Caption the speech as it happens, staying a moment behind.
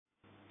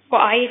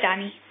What are you,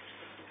 Danny?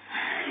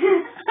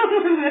 I'm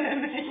a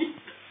mermaid.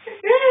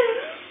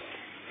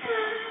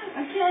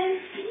 Okay,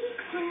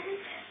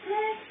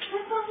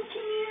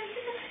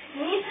 you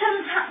need to turn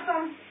the taps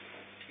on.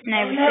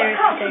 No, we I seriously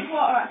can't do. put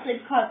water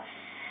actually because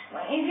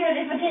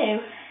if I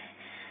do,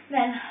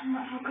 then I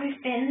might have go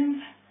spins.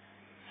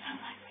 I'm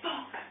like,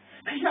 fuck.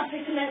 Because you're not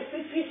supposed to know it's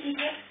supposed to be a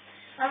secret.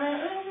 And then,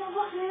 oh my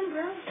gosh, man,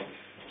 bro.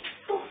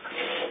 Fuck.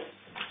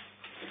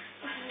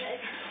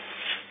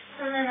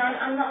 And then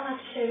I'm not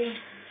allowed to show you.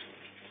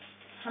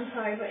 I'm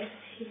sorry, but it's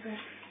a secret.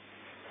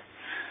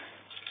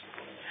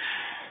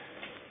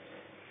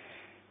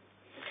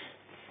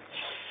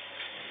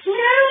 No,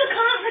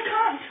 I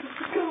can't.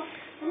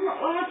 I'm not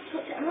allowed to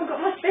touch it. I've got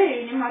my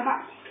phone in my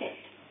back pocket.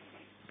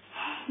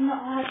 I'm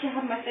not allowed to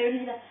have my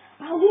phone either.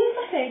 I'll lose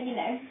my phone, you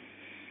know.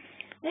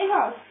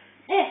 Because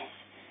if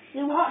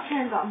the water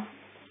turns on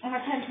and I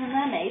turn to a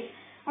mermaid,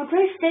 I'll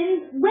grow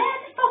fins. Where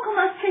the fuck am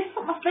I supposed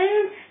to put my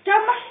phone?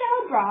 Down my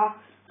shell bra?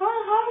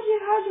 How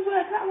do you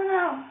work that one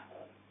out?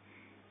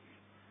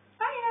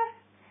 Hiya.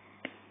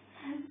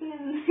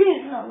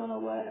 It's not gonna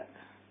work.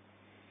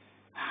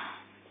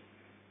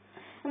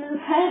 And there's a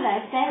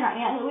pervert staring at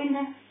me out the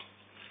window.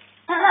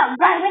 At that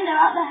right window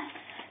out there.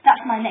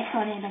 That's my next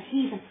door neighbour.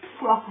 He's a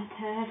proper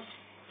perv.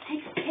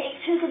 Takes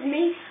pictures of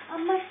me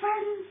and my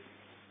friends.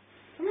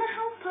 And my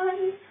house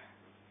parties.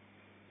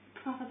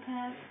 Proper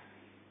perv.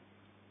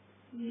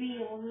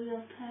 Real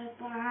perv.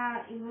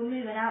 But we're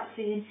moving out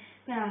soon.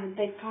 We're gonna have a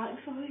big party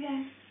before we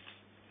go.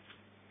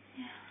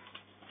 Yeah.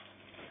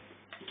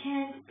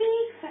 Can't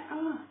speak for...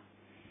 Oh.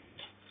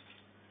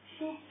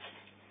 Shit.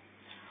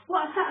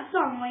 What's that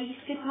song where you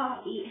skip a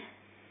heartbeat?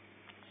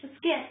 Just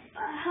skip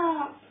a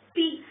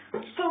heartbeat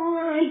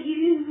for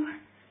you.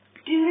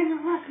 Doing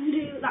all I can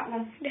do. That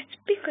one. Let's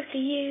speak with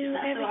you.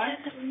 That's Every right.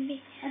 time that we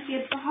meet. I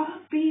skip a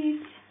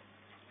heartbeat.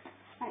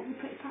 Like we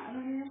put pattern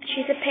on your...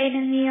 She's a pain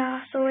in the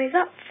arse, always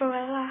up for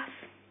a laugh.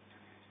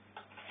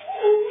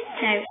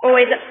 No,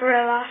 always up for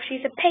a laugh.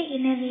 She's a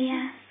pain in the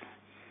ass.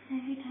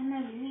 Every time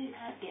I meet,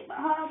 I skip a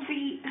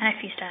heartbeat. And a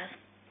few stairs.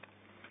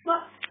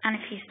 What? And a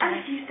few And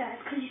stairs. a few stairs,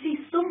 because you see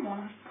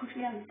someone pushed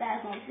me down the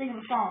stairs while I was singing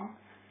a song.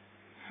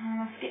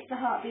 And I skipped the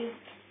heartbeat.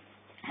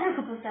 And a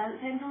couple of stairs at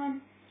the same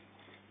time.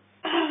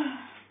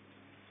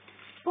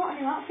 Bought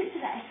a new outfit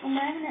today. I'm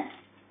wearing it.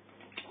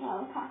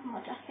 Well, apart from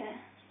my jacket.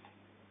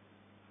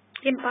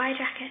 You didn't buy a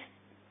jacket?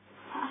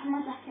 Apart from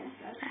my jacket, I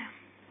said. No.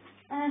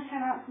 And I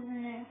came out with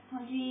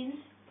my jeans.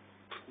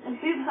 The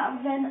boots that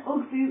I've been,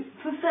 Ugg boots.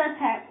 For the first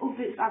pair of Ugg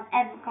boots I've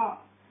ever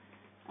got.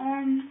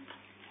 And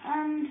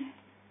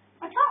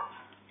my top.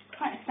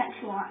 Quite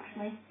sexual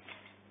actually.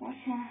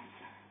 Watch this.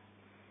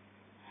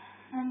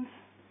 And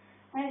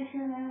I don't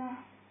feel like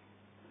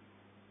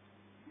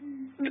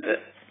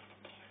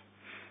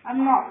I'm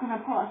not gonna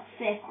put a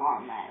sick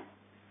one there.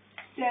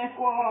 Sick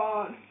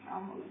one.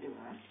 I'm not gonna do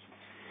that.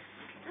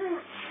 I'm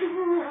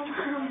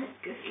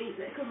just gonna sleep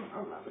it because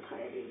I'm not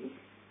tired really.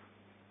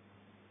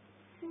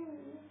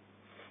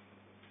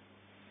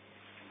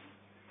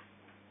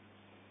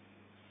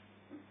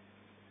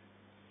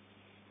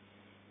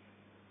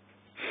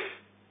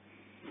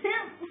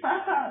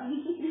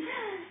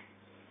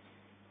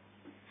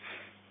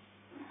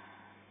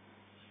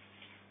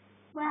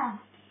 Wow,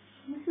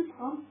 this is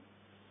fun.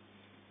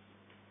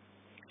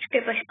 Should go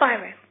by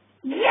Spyro.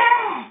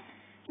 Yeah!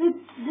 The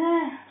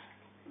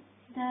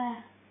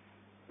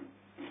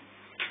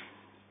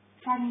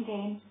fun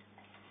game.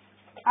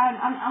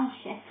 I'm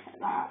shit at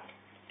that.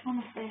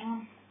 Honestly,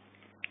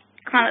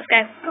 Come on, let's go.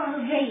 got a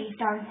rave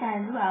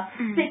downstairs as well.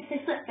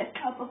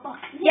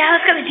 Yeah,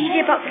 let's get the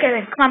DJ box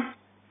going. Come on.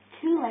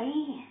 Too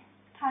late.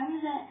 Time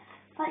is it?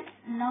 It's like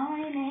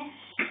 9ish.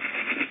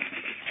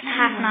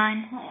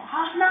 9:30.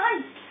 Like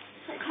 9:30.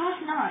 It's like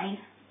 9:30.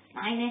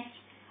 9ish.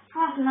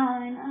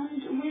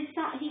 9:30. And we're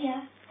sat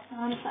here.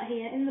 I'm sat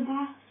here in the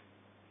bath.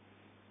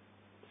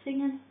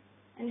 Singing.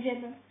 And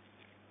jibbing.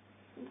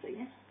 And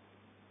singing.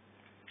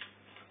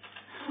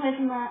 With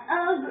my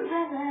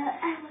umbrella,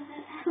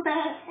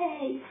 Ella,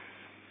 hey.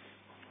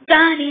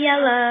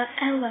 Daniela,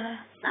 Ella.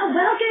 Oh,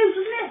 well goes,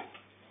 doesn't it?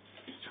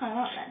 Let's try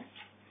that then.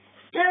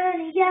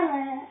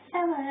 Daniela,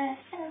 Ella,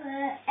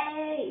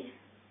 hey.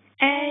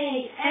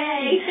 Hey,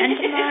 hey,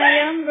 into my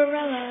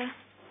umbrella.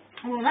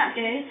 Well, that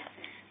goes.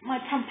 My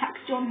Tampax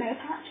Jumbo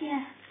patch,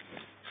 yeah.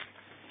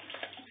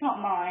 It's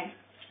not mine.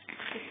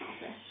 It's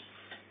Scottish.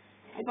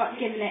 I got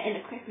given it in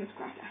a Christmas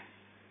cracker.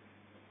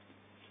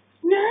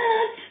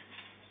 Nerd!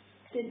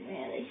 Didn't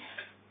really.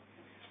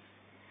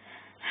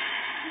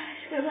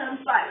 Just go down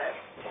silent.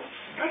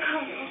 I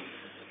can't go.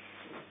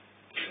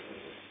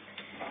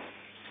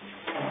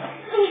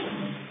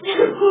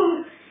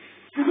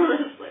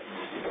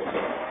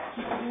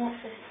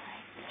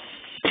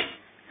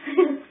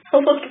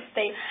 Look at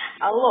Steve.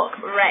 I look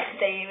wrecked,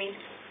 Davey.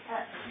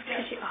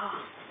 Oh.